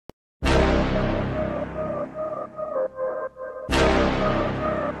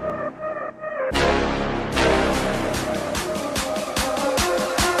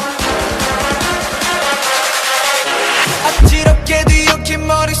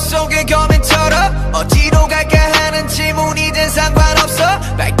속에 거민처럼 어디로 갈까 하는 질문이 든 상관없어.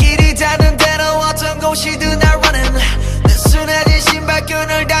 발길이 닿는 대로 어떤 곳이든 I running. 느슨해진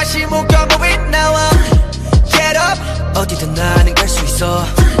신발끈을 다시 묶어 moving now on. Get up 어디든 나는 갈 수 있어.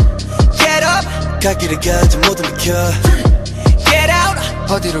 Get up 갈 길을 가지 모두 비켜. Get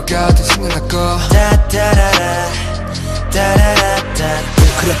out 어디로 가든 생각날 거. 다다라라 다라라다.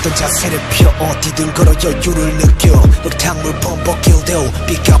 그랬던 자세를 펴 어디든 걸어 여유를 느껴. 흙탕물 범벅길도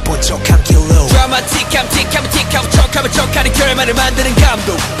비가 번쩍한 길로. 드라마틱함 틱하면 틱하고 척하면 척하는 결말을 만드는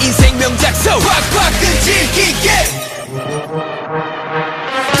감독. 인생 명작소 꽉꽉 끈질기게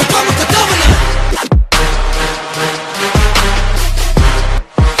더 파묻고 떠올라.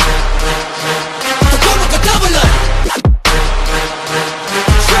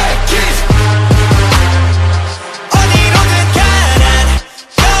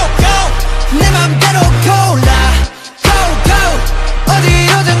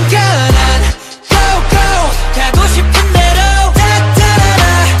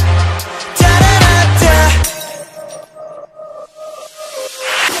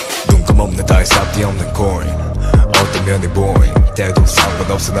 없는 따위 싹디 없는 코인 어떤 면이 보인 때도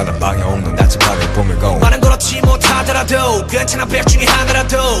상관없어 나는 방해 없는 나침반에 보면 고. 말은 그렇지 못하더라도 괜찮아 백 중에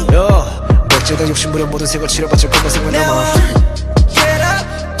하나라도. 백제다 욕심부려 모든 색을 치러봤자 그만 생각 남아. Get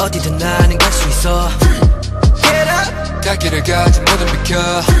up 어디든 나는 갈 수 있어. Get up 갈 길을 가지 모든 비켜.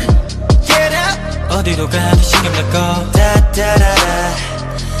 Get up 어디로 가도 신경 날 거. 다다라라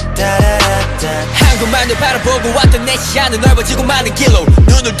한 곳만을 바라보고 왔던 내 시야는 넓어지고 많은 길로.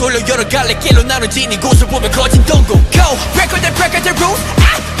 눈을 돌려 여러 갈래 길로 나눠진 이곳을 보면 거진 동공. Go break the rules.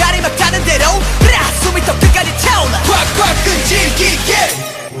 발이 막 타는 대로 숨이 더 끝까지 차올라. 꽉꽉 끈질기게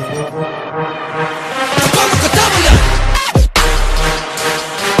더 먹고 떠올라.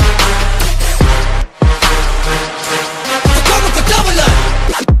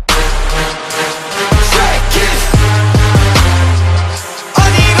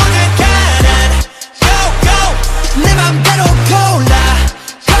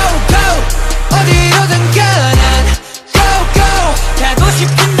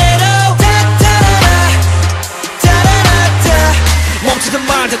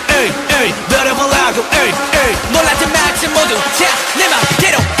 놀랐던 마치 모두 자 내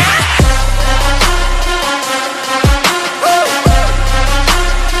맘대로.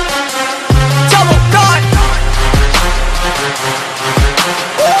 Double God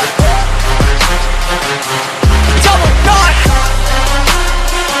Double God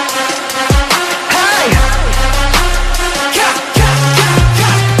Hey Ka